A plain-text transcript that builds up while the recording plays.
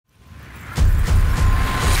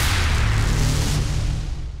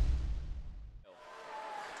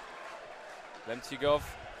Lemtigov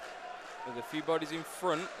with a few bodies in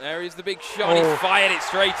front. There is the big shot. He fired it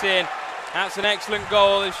straight in. That's an excellent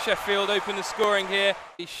goal as Sheffield open the scoring here.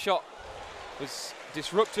 His shot was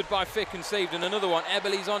disrupted by Fick and saved, and another one.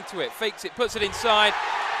 Eberle's onto it, fakes it, puts it inside,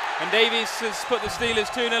 and Davies has put the Steelers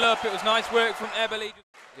 2-0 up. It was nice work from Eberle.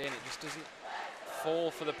 Again, it just doesn't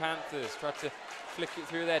fall for the Panthers. Tried to flick it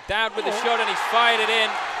through there. Dowd with the shot, and he's fired it in.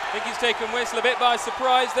 I think he's taken Whistle a bit by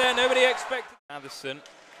surprise there. Nobody expected. Anderson.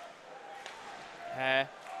 Hare.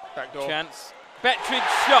 Back door. Chance. Bettridge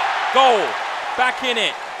shot. Goal. Back in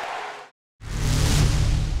it.